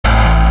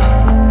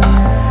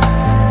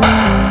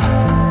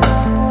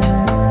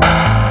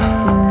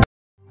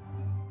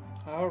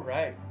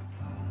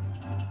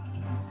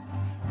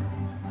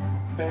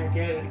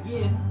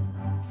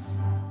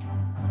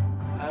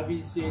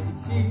obviously, as you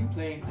can see,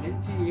 playing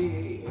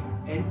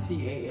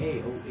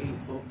NCAA 08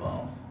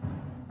 football.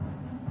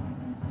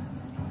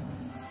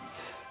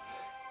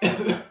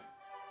 And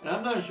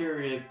I'm not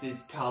sure if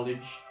this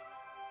college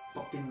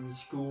fucking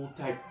school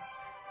type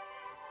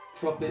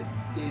trumpet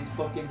is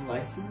fucking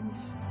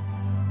licensed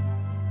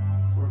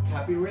or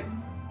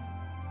copywritten.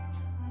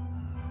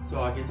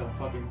 So I guess I'll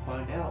fucking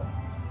find out.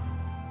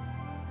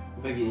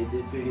 If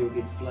this video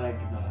gets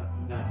flagged or not.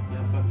 I'm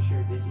not fucking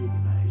sure if this is or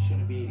not. It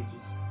shouldn't be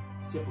just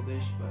simple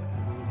dish, but I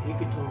mean, it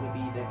could totally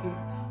be that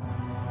case.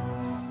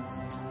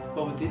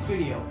 But with this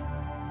video,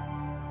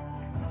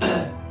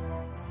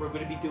 we're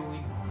going to be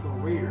doing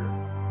career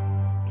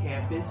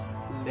campus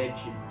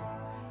legend.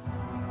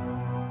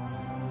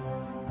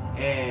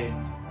 And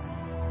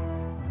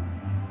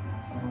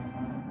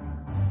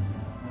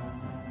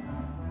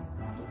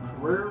the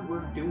career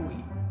we're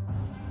doing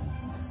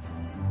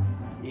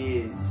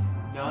is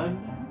none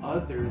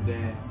other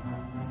than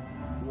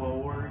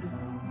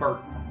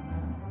Burton.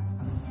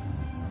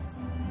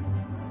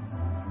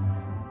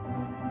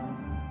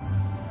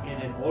 In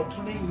an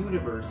alternate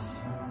universe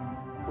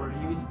where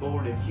he was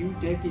born a few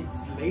decades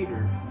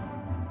later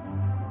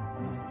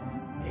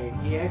and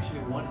he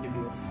actually wanted to be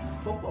a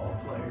football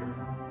player.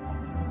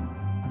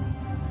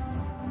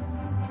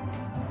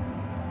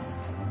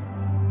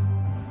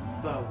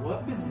 But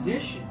what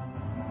position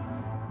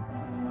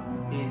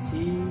is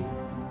he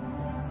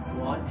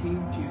wanting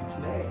to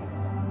play?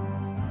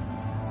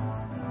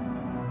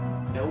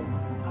 Nope,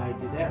 I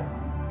did that wrong.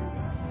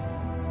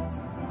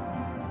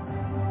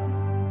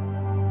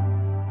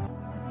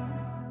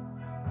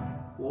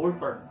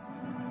 Burton.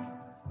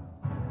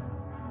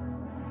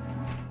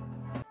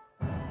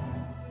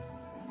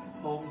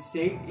 Home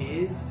state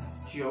is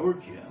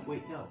Georgia.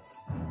 Wait, no.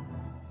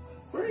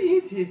 Where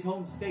is his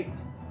home state?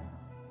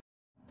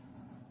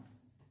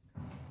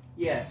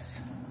 Yes.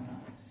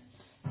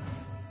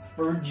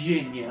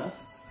 Virginia.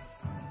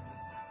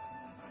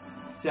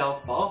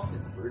 South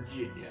Boston,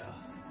 Virginia.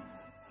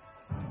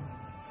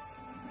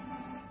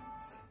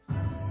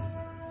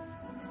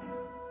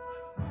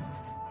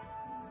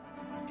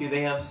 Do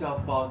they have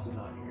South Boston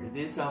on here?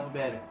 This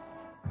alphabetical.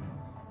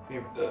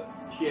 Here,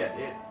 shit,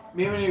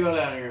 maybe we need to go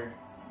down here.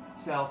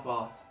 South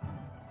Boston.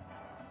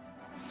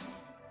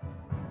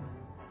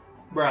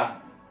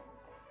 Bruh.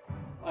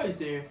 Are you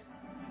serious?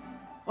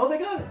 Oh, they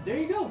got it. There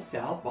you go.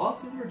 South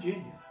Boston,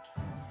 Virginia.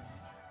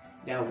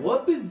 Now,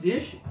 what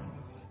position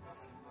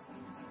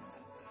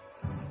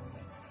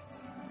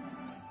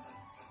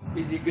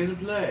is he gonna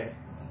play?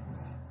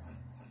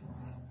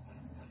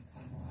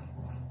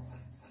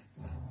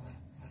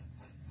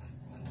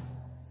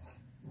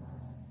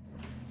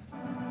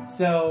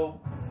 So,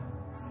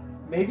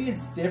 maybe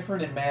it's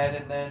different in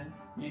Madden then.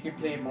 You can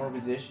play more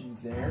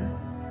positions there.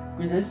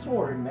 Because I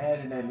swore in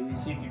Madden at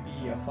least you could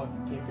be a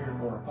fucking kicker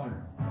or a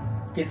punter.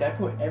 Because I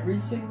put every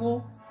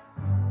single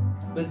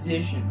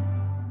position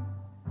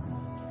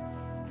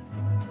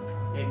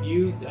and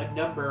used a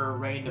number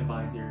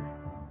randomizer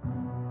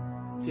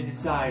to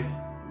decide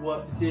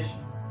what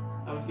position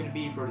I was going to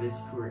be for this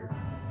career.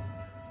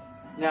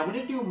 Now I'm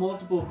going to do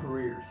multiple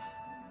careers.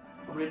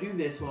 I'm going to do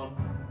this one,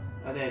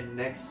 and then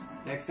next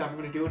time I'm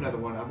going to do another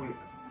one. I'm going to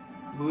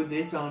move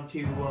this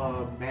onto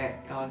the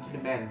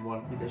Madden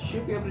one, because I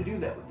should be able to do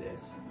that with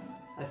this.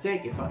 I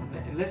think,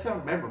 unless I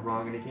remember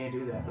wrong and I can't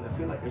do that, but I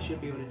feel like I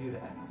should be able to do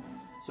that.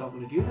 So I'm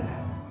going to do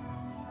that.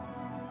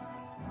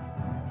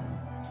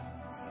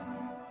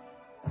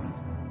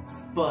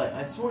 But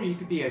I swore you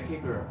could be a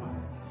kicker or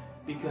punter,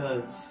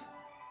 because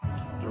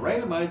the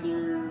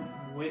randomizer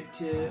went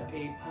to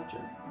a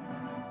punter.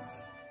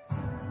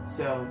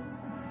 So,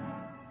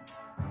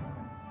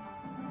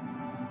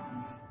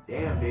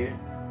 damn, dude.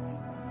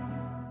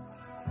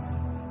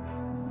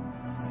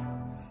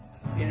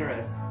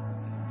 Interesting.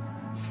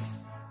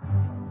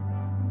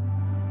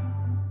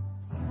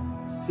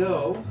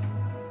 So,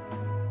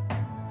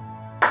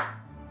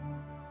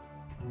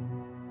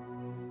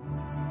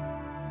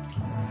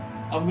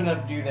 I'm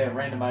gonna do that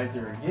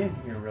randomizer again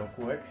here real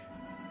quick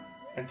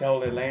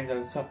until it lands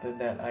on something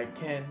that I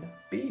can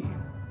be.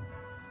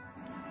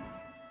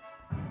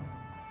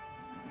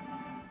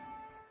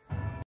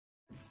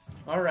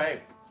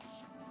 Alright,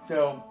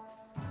 so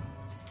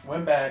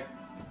went back,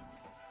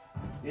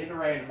 did the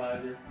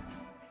randomizer.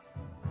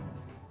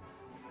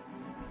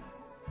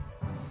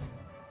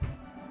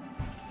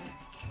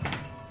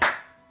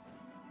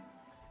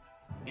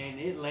 And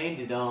it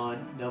landed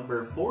on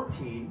number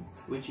 14,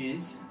 which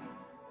is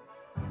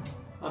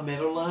a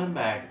middle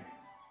linebacker.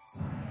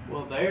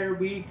 Well, there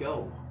we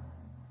go.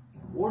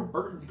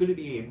 Burton's going to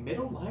be a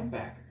middle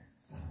linebacker.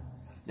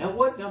 Now,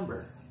 what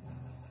number?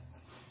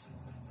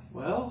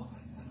 Well,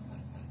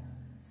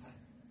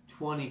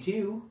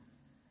 22.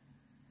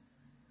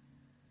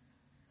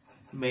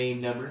 Main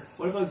number.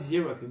 What about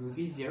 0? Can we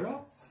be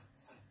 0?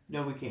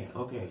 No, we can't.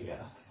 Okay,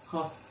 yeah.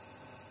 Huh.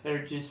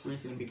 That just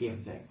recently became a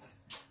thing.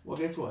 Well,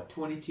 guess what?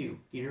 22.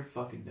 You're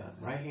fucking done.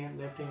 Right hand,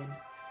 left hand.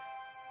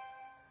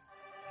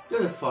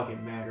 Doesn't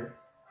fucking matter.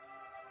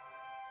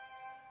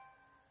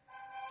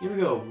 Here we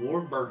go.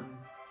 Burton.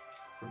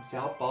 from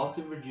South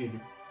Boston, Virginia.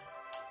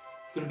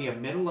 It's going to be a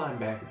middle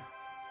linebacker.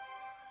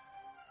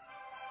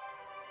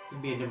 It's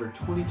going to be a number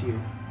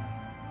 22.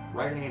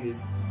 Right-handed.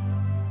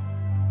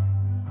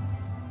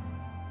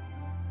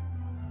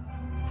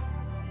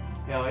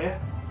 Hell yeah.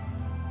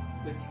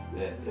 Let's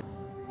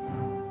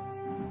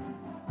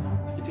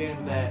continue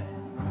with that.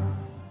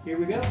 Here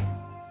we go.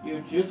 You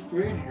have just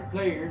created your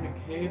player in the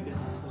campus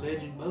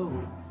legend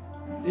mode.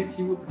 Next,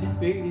 you will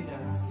participate in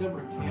a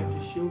summer camp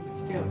to show the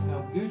scouts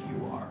how good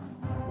you are.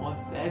 Once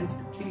that is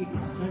complete,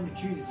 it's time to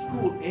choose a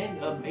school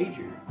and a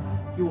major.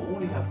 You will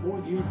only have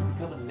 4 years to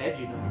become a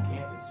legend on your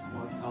campus.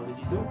 Once college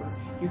is over,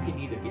 you can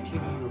either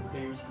continue your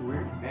player's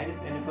career in Madden,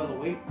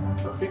 NFL 08.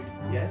 Perfect,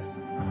 yes.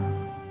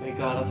 Thank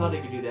God, I thought I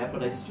could do that,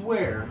 but I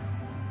swear,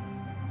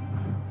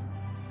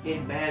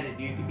 in Madden,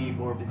 you can be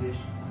more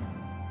positions.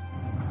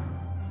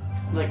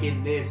 Like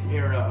in this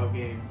era of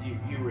games,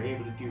 you were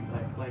able to do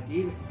like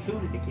even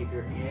including the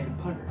kicker and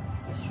the punter.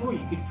 I swore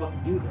you could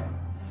fucking do that.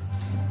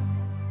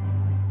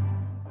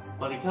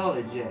 But in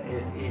college, yeah,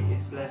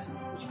 it's less,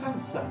 which kind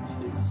of sucks.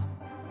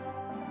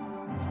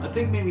 I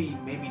think maybe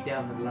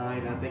down the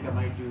line, I think I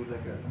might do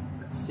like a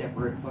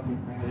separate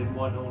fucking Madden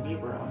one only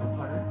where I'm a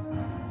punter.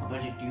 I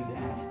might just do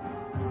that.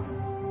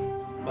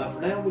 But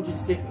for now, we'll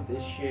just stick with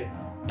this shit.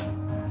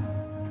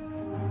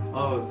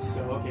 Oh, so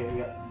okay,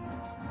 we got.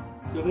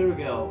 So there we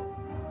go.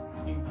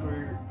 You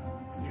career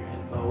your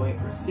NFL way.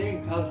 For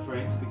staying in college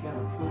ranks, become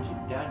a coach in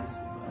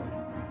Dynasty mode.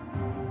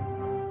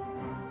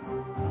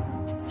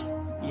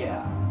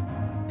 Yeah.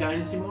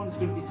 Dynasty mode is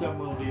going to be something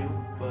we'll do,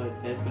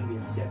 but that's going to be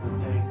a separate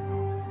thing.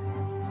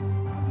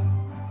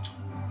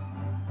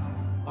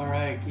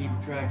 Alright, keep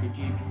track of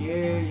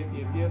GPA,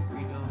 yep,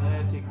 read all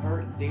that, take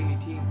part in daily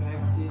team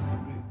practices,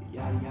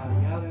 yada yada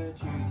yada,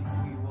 choose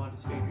who you want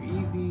to spend your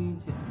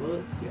evenings, hit the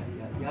books, yada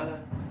yada yada.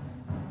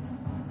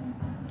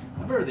 I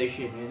remember this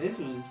shit, man. This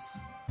was,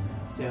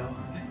 so,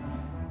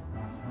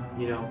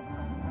 you know,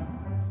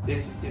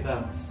 this was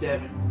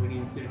 2007 when he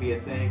was going to be a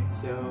thing,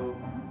 so,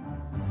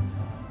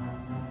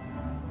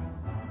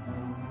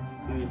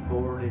 he was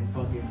born in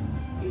fucking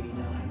 89.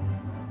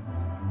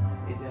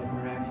 Is that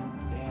correct?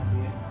 Damn,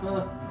 yeah.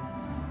 Huh.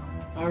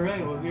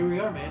 Alright, well, here we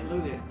are, man.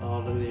 Look at this. Oh,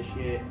 look at this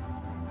shit.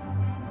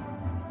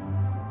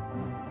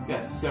 We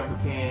got summer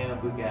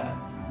camp, we got,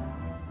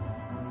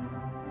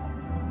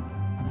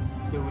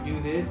 so we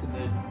do this and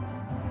then,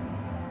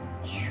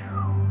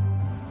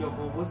 yo,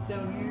 well, what's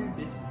down here?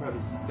 This is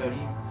probably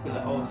study.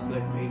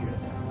 Select major.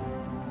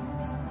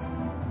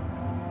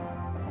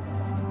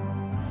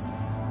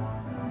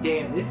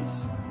 Damn, this is,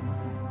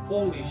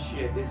 holy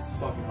shit, this is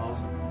fucking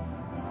awesome.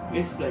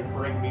 This is like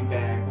bring me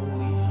back.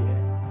 Holy shit.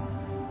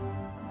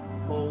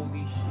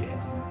 Holy shit.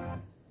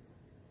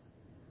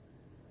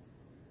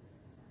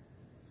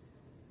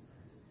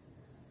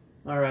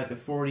 Alright, the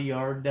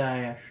 40-yard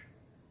dash.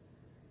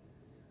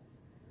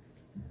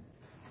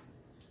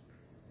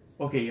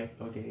 Okay, yep,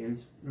 okay, it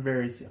was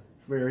very simple.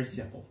 Very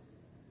simple.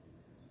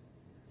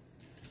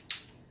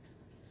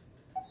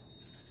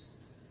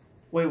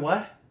 Wait,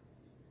 what?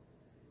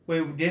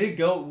 Wait, did it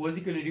go? Was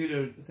it gonna do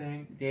the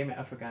thing? Damn it,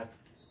 I forgot.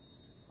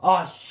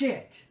 Oh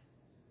shit!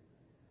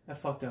 I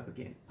fucked up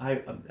again.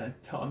 I'm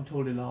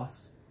totally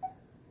lost.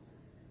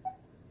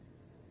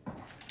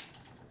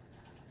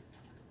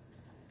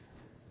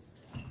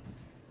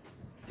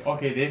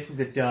 Okay, this was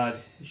a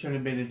dud. It shouldn't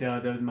have been a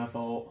dud. That was my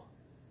fault.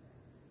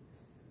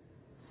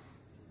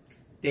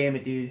 Damn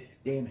it, dude.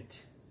 Damn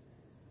it.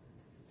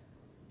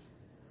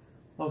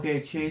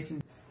 Okay, chase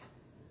and...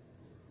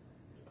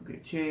 Okay,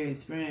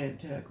 chase, sprint,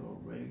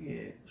 tackle,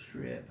 regulate,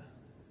 strip.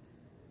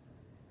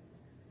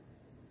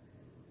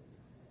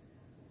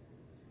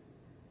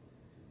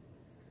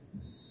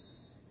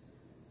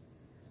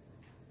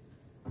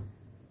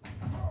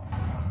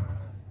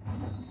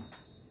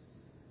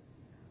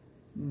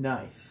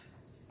 Nice.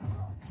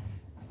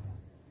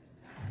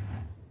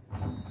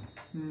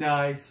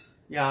 Nice.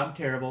 Yeah, I'm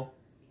terrible.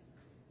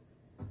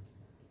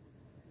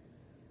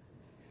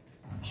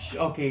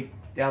 Okay,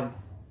 that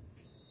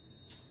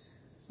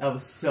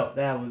was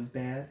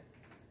bad.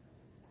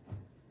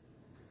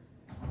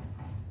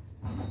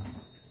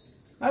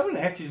 I haven't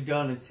actually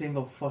done a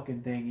single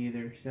fucking thing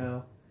either,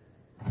 so.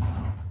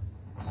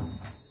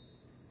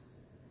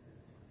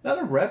 A lot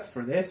of reps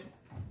for this one.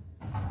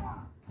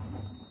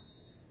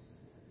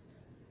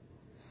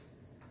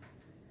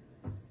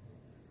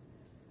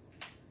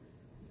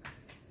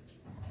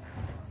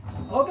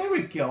 Oh, there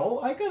we go.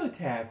 I got a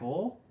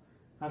tackle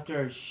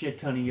after a shit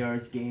ton of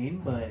yards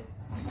gained, but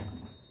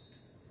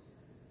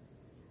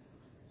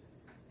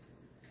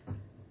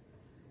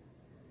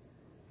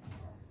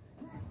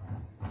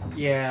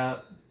yeah.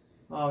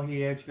 Oh,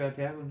 he actually got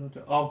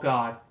tackled. Oh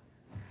god.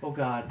 Oh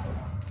god.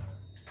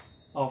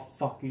 Oh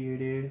fuck you,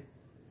 dude.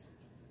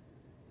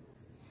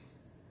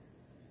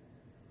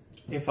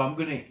 If I'm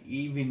gonna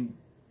even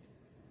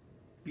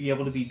be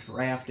able to be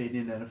drafted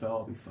in the NFL,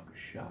 I'll be fucking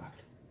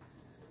shocked.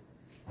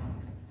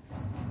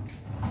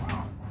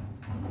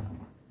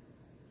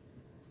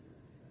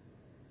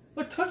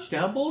 What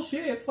touchdown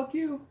bullshit? Fuck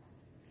you.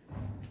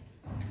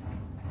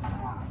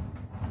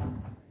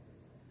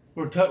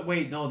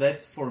 Wait, no,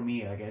 that's for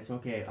me, I guess.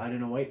 Okay, I don't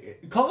know.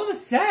 Wait, call it a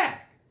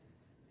sack.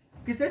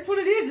 Because that's what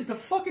it is. It's a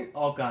fucking...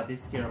 Oh, God,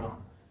 this is terrible.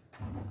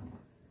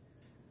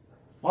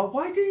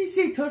 Why did he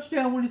say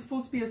touchdown when it's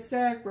supposed to be a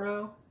sack,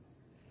 bro?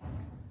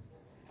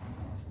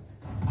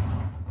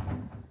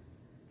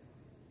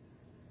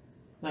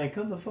 Like,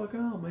 come the fuck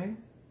on, man.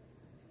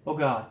 Oh,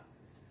 God.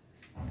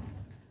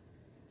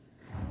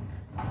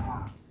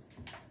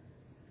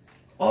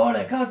 Oh,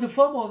 that caused a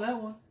fumble on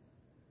that one.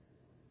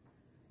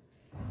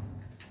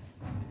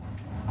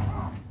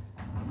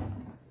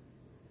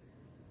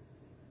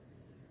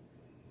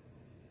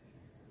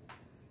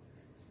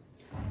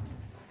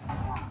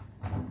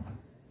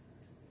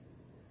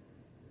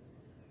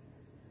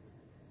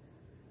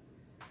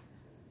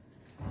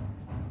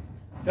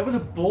 That was a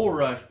bull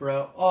rush,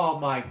 bro. Oh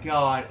my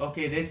God.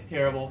 Okay, this is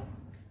terrible.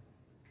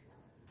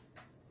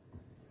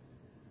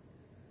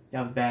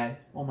 That was bad.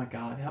 Oh my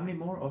God. How many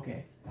more?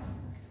 Okay.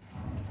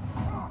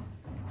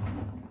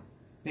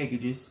 Thank you,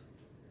 just.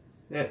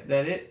 That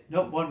it?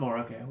 Nope, one more.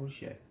 Okay, holy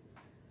shit.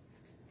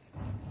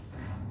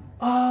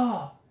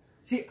 Oh!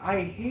 See,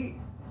 I hate...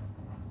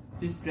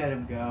 Just let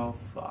him go.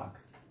 Fuck.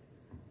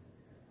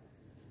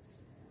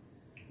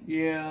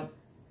 Yeah.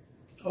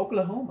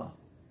 Oklahoma.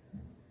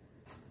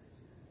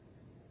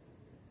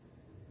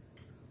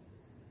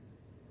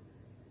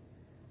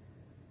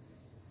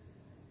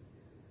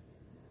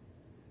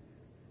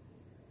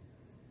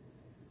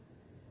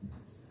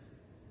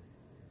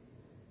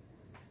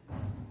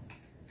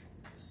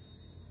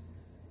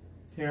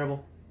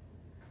 Terrible.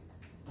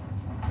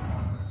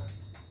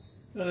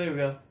 Oh, there we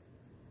go.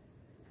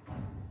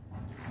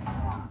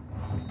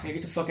 Hey,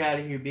 get the fuck out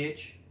of here,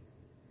 bitch.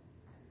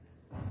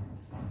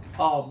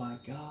 Oh my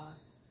God.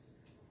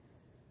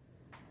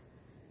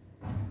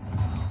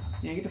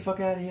 Yeah, get the fuck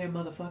out of here,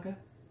 motherfucker.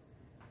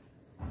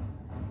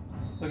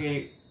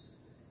 Okay.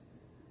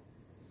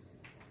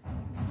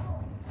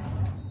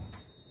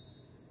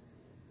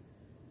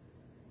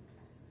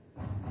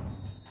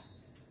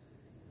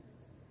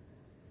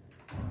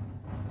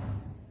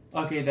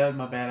 Okay, that was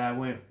my bad. I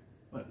went,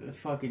 the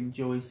fucking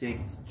joystick.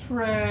 It's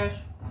trash.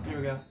 There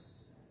we go.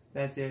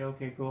 That's it.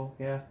 Okay, cool.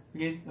 Yeah.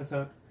 Again, what's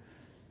up?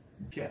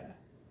 Yeah.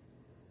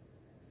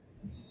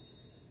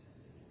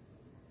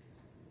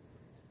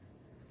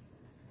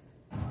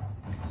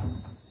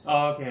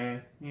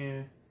 Okay.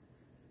 Yeah.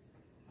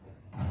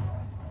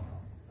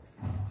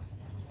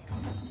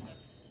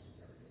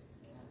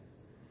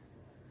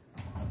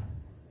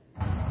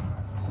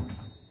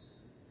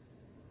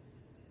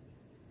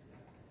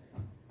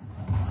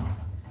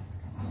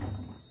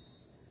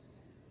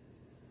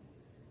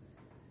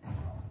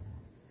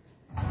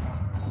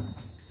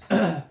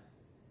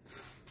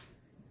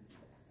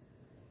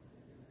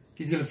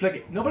 He's gonna flick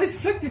it. Nobody's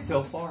flicked it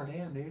so far.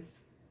 Damn, dude.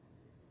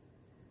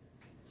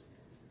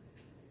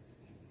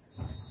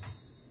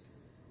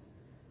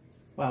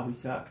 Wow, we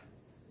suck.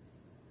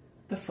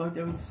 The fuck,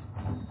 that was...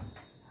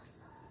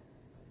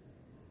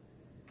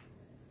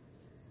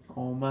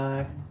 Oh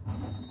my...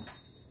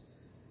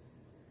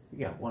 We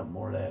got one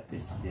more left.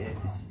 This is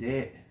it. This is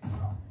it.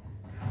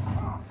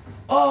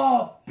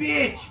 Oh,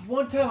 bitch!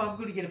 One time I'm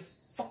gonna get a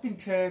fucking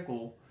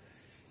tackle.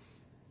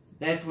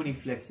 That's when he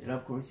flicks it.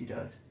 Of course he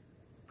does.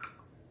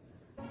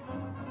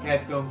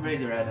 Cat's going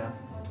crazy right now.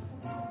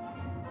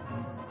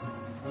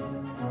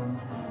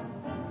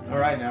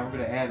 Alright, now we're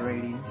gonna add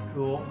ratings.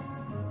 Cool.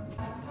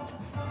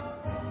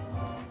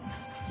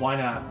 Why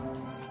not?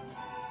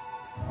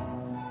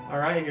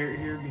 Alright,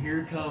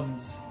 here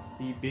comes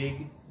the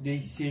big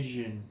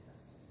decision.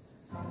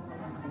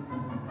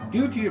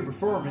 Due to your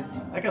performance,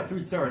 I got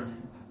 3 stars.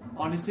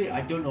 Honestly,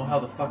 I don't know how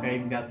the fuck I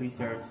even got 3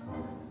 stars.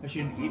 I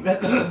shouldn't even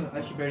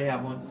I should barely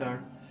have 1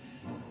 star.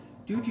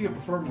 Due to your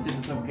performance in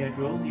the summer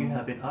casuals, you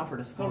have been offered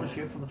a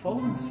scholarship from the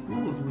following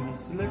schools. When you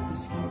select a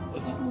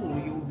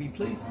school, you will be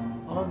placed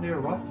on their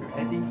roster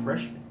as a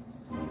freshman.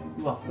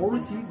 You have 4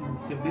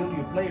 seasons to build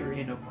your player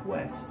in a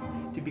quest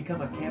to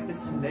become a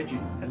campus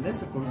legend,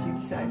 unless of course you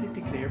decide to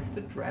declare for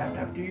the draft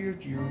after your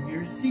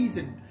junior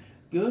season.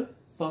 Good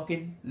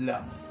fucking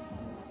luck.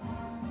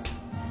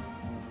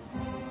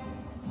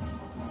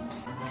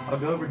 I'll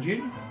go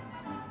Virginia.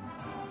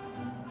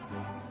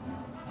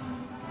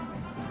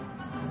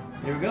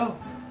 There we go.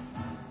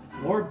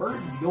 Ward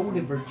Burton's going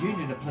to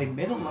Virginia to play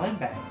middle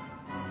linebacker.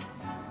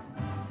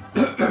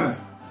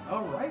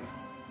 Alright.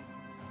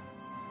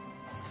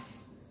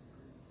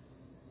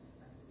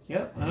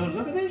 Yep.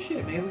 Look at this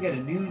shit, man. We got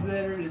a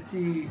newsletter. Let's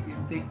see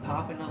anything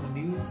popping on the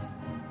news.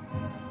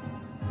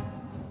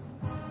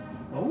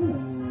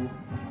 Oh.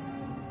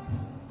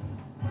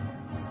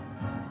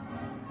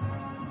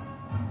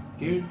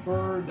 Good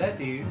for that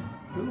dude.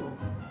 Cool.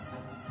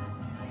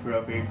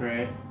 Trophy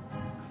crate.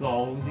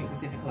 Close it.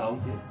 What's in the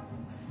closet?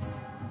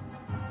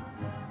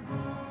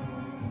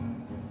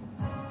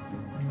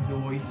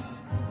 Noise.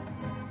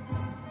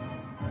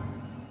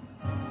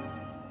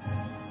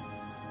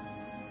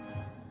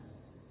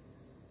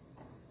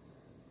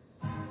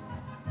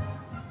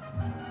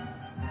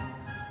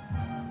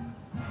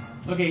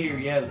 Okay, here,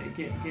 yeah,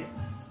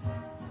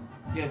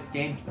 yes,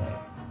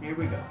 gameplay. Here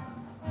we go.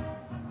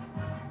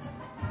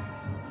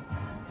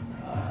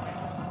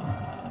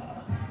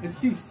 Let's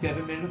do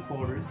 7-minute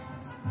quarters.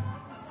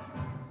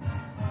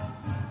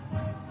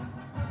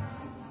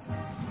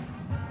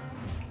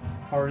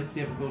 Hardest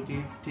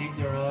difficulty. Fatigues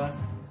are on.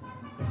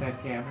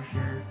 Effect camera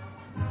shirt.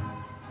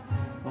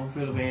 Home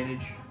field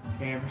advantage.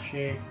 Camera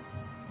shake.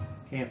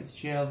 Campus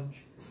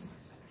challenge.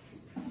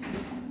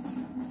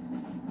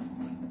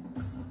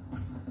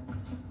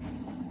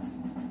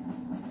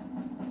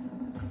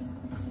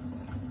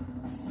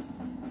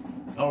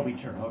 Oh,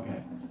 return.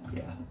 Okay.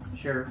 Yeah.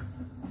 Sure.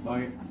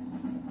 Okay.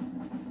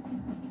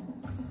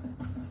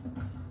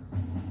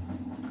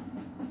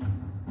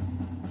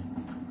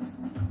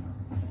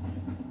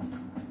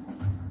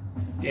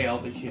 Yeah, all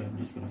this shit I'm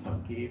just gonna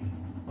fucking keep.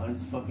 Might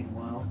as fucking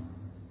well.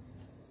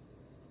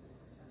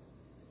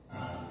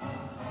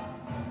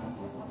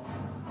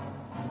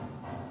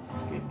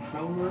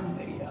 Controller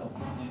layout.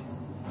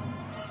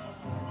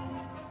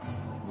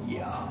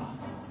 Yeah.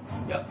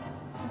 Yep.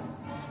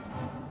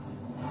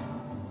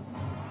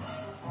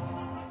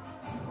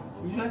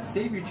 Would you like to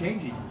save your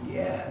changes?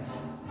 Yes.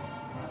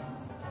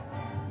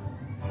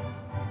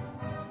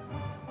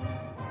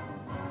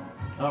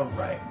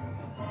 Alright.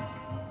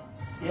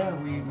 Yeah,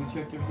 we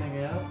checked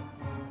everything out.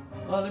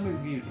 Well, let me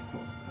review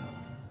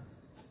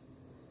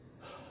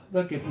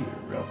the computer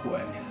real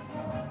quick.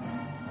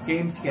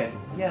 Game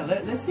schedule. Yeah,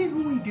 let's see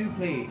who we do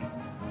play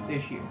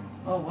this year.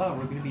 Oh wow,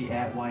 we're gonna be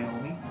at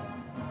Wyoming,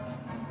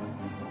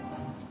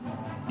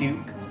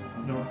 Duke,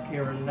 North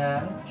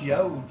Carolina,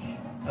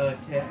 Georgia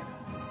Tech,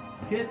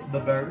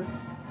 Pittsburgh,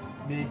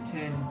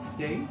 Mid-Ten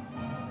State,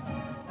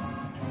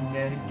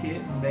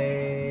 Connecticut,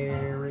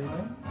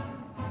 Maryland.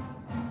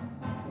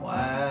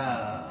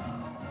 Wow.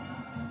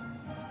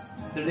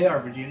 There they are,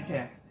 Virginia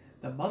Tech.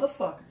 The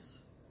motherfuckers.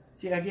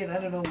 See, again, I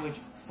don't know which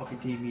fucking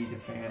team he's a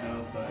fan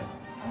of, but...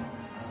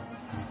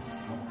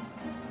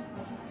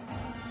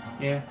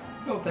 yeah,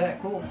 go with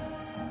that, cool.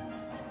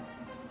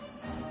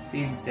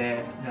 These are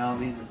stats. No,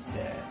 these are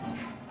stats.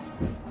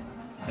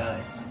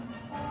 Nice.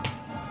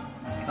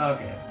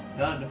 Okay,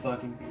 not in the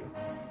fucking view.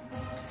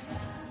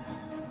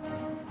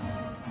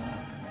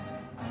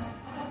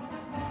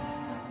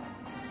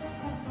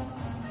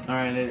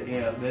 Alright,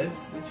 yeah,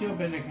 let's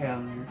jump in the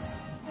calendar.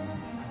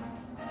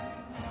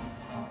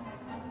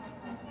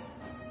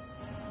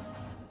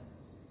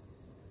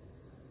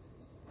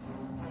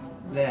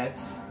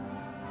 Let's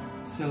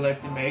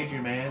select a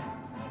major, man.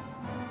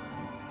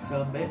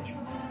 Some bitch.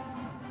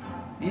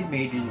 These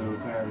majors will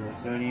require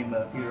a sodium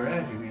fewer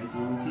attributes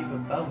will receive a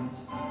bonus.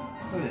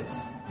 Look at this.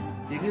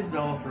 See, this is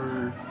all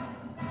for...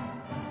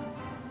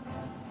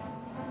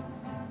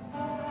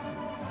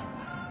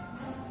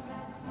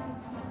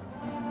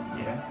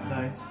 yeah,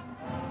 nice.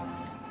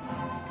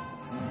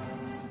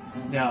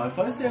 Now, if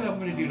I said I'm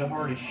going to do the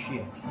hardest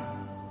shit,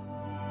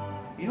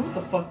 you know what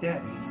the fuck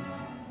that means?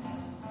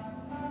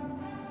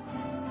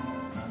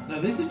 Now,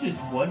 this is just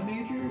one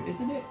major,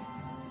 isn't it?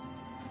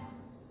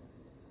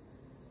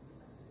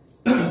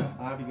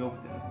 I have to go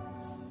with that.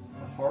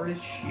 The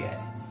hardest shit.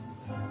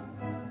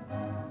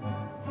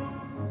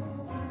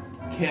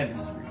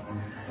 Chemistry.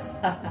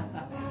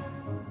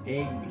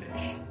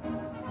 English.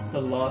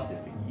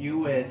 Philosophy.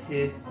 U.S.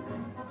 history.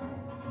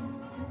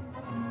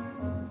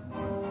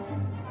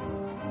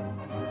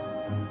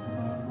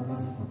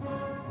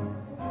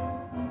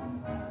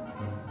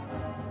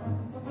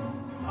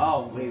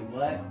 Oh, wait,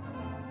 what?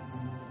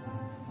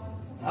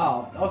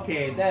 Oh,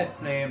 okay,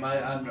 that's lame.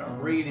 I'm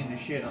reading the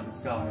shit on the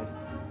side.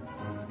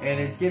 And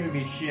it's giving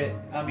me shit.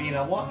 I mean,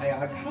 I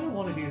kind of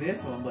want to do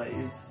this one, but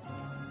it's...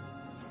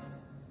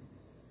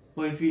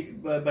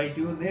 but by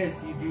doing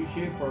this, you do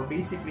shit for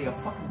basically a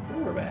fucking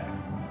quarterback.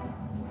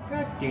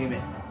 God damn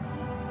it.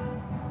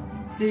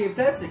 See, if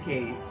that's the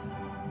case,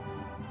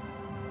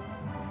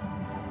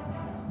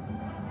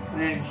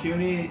 then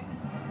shooting...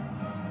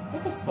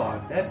 what the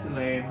fuck? That's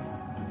lame.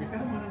 Because I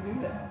kind of want to do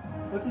that.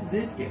 What does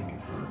this get me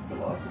for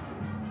philosophy?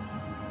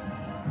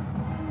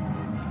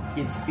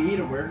 Get speed,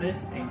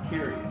 awareness, and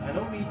carry. I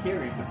don't need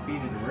carry, but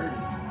speed and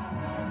awareness.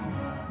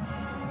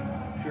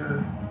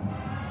 Sure.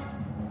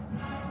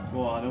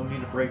 Well, I don't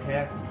need to break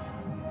hackers.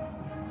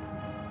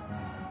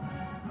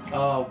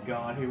 Oh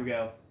god, here we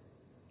go.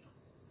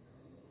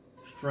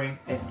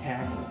 Strength and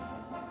tackle.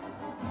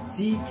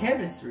 See,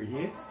 chemistry,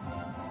 dude.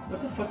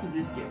 What the fuck does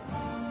this get?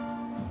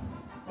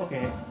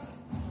 Okay.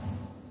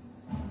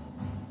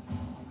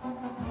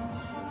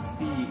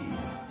 Speed.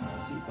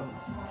 See, oh,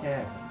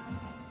 tackle.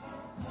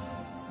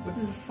 What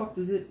the fuck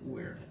does it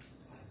awareness?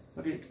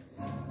 Okay,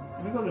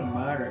 let me go to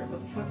moderate. What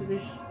the fuck is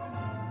this?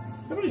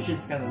 Some of this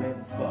shit's kind of lame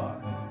as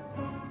fuck.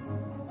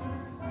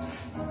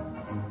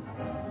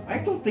 I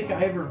don't think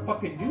I ever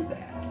fucking knew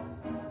that.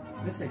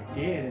 Yes, I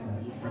did, and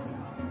I just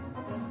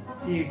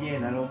forgot. See,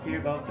 again, I don't care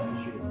about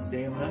that shit.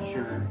 Stamina,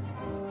 sure.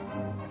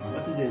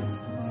 What is this?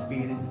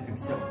 Speed and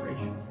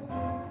acceleration.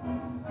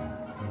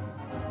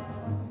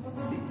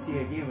 See,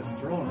 I gave it a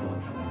throwing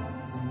motion.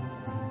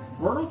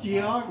 World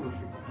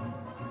geography.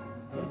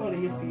 What about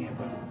ESPN?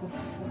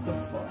 What the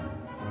fuck?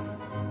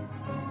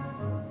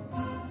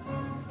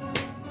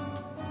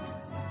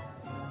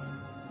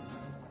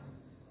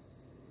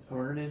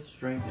 Awareness,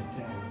 strength, and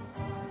tackle.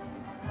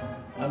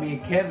 I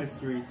mean,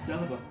 chemistry,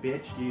 son of a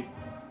bitch, dude.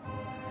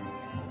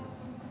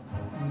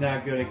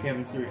 Not good at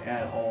chemistry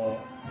at all.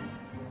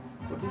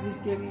 What did this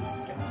give me?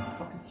 God,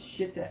 fucking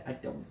shit that I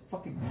don't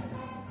fucking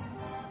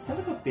matter. Son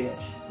of a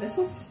bitch. That's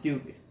so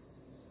stupid.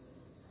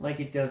 Like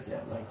it does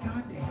that. Like,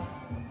 goddamn.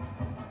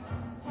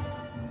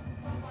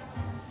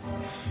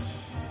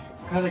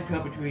 Kind of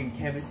cut between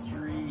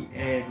chemistry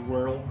and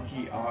world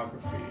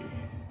geography.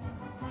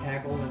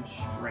 Tackle and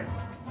strength.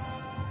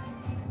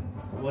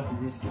 What did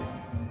this give me?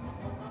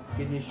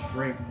 Give me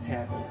strength,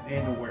 tackle,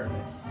 and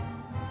awareness.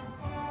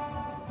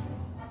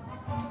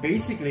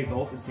 Basically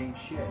both the same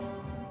shit.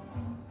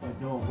 But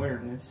no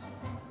awareness.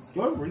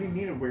 Do I really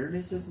need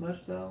awareness as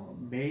much though?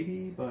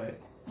 Maybe, but...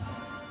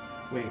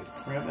 Wait,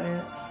 where am I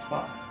at?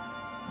 Fuck.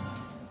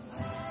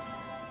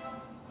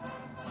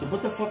 So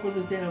what the fuck was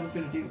I saying I was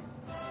gonna do?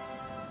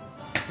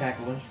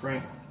 Tackle and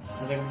strength.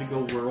 I think I'm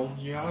gonna go world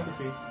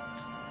geography.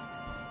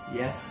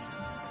 Yes.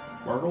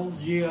 World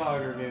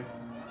geography.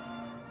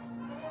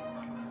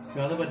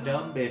 Son of a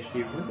dumb bitch,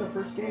 dude. When's the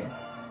first game?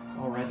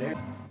 Oh, right there.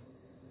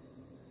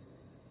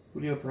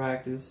 Video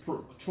practice.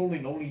 For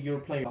controlling only your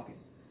play. Fucking.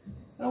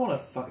 I don't want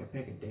to fucking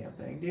pick a damn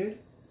thing, dude.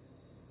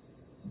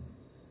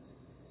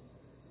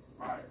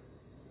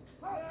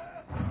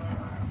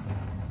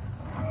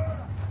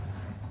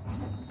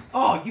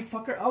 Oh, you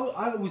fucker.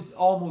 I was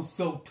almost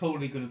so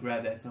totally gonna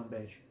grab that son of a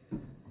bitch.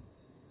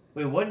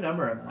 Wait, what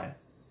number am I?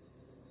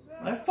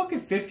 Am I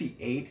fucking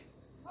 58?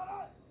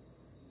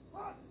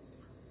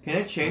 Can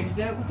I change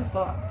that? What the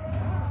fuck?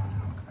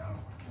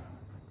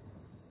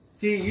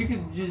 See, you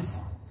can just...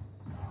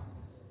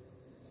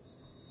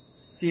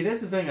 See,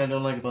 that's the thing I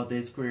don't like about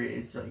this career.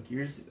 It's like,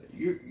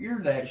 you're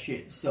that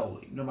shit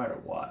solely, no matter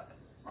what.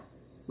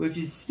 Which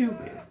is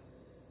stupid.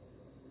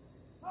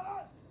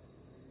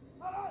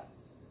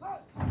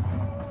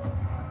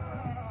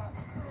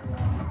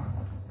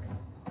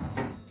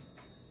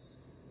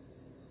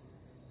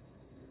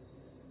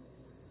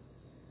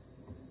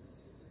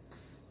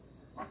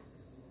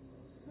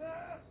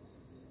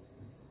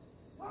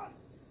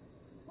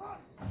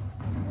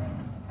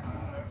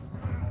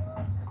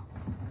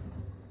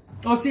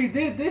 Oh, see,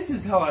 this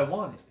is how I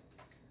want it.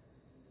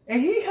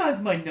 And he has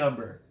my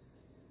number.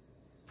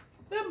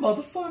 That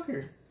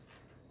motherfucker.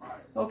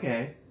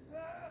 Okay.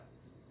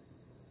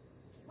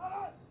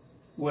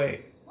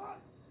 Wait.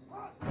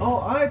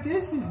 Oh,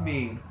 this is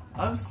me.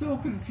 I'm so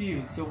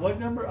confused. So what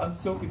number? I'm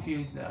so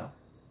confused now.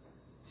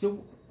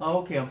 So, oh,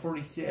 okay, I'm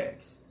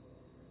 46.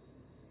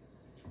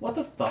 What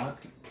the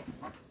fuck?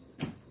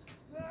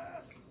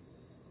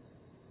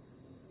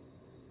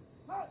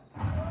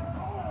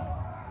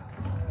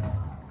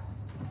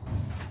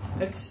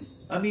 That's,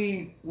 I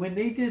mean, when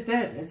they did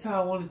that, that's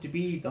how I wanted to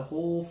be the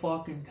whole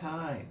fucking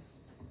time.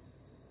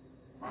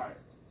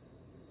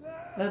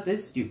 Not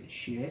this stupid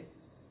shit.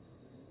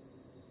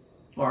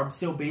 Or I'm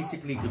still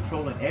basically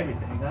controlling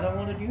everything. I don't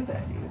want to do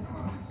that, dude.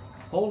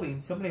 Holding,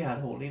 somebody had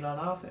holding on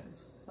offense,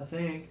 I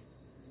think.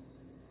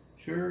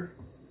 Sure.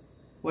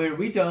 Wait, are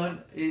we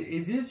done?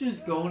 Is it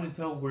just going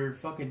until we're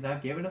fucking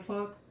not giving a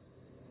fuck?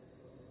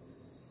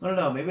 I don't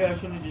know, maybe I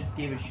should have just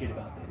gave a shit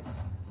about this.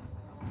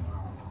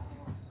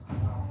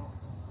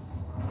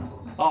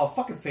 Oh,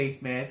 fucking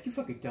face mask, you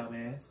fucking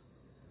dumbass.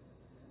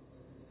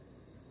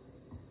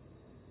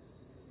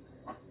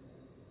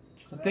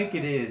 I think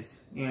it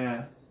is,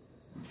 yeah.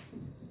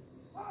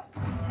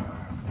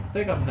 I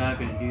think I'm not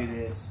gonna do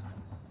this.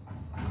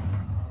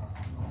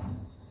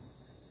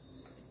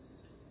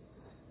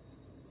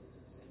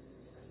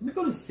 Let me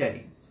go to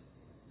settings.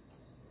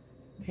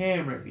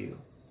 Camera view.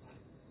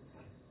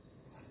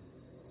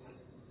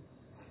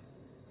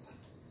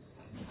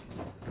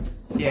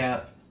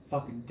 Yeah,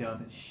 fucking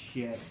dumb as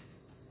shit.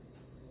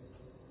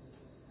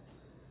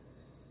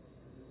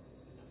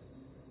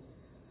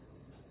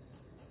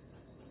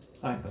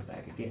 I can go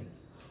back again.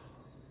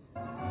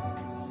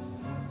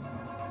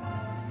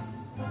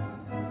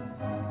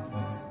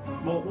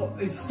 Well,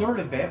 what,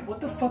 start event?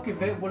 What the fuck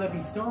event would I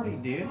be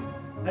starting, dude?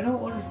 I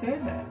don't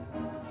understand that.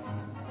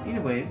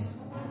 Anyways.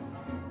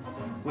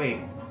 Wait.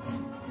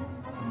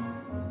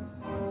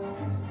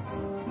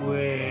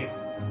 Wait.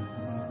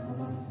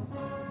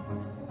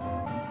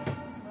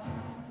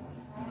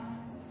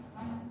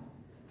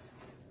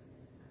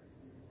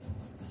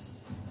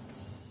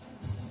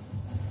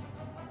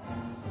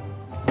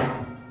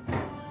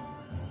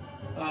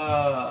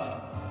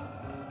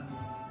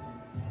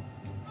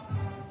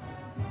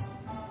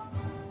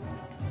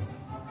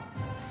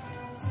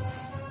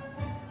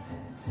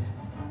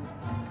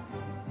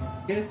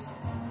 Yes.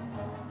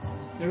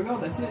 There we go,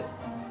 that's it.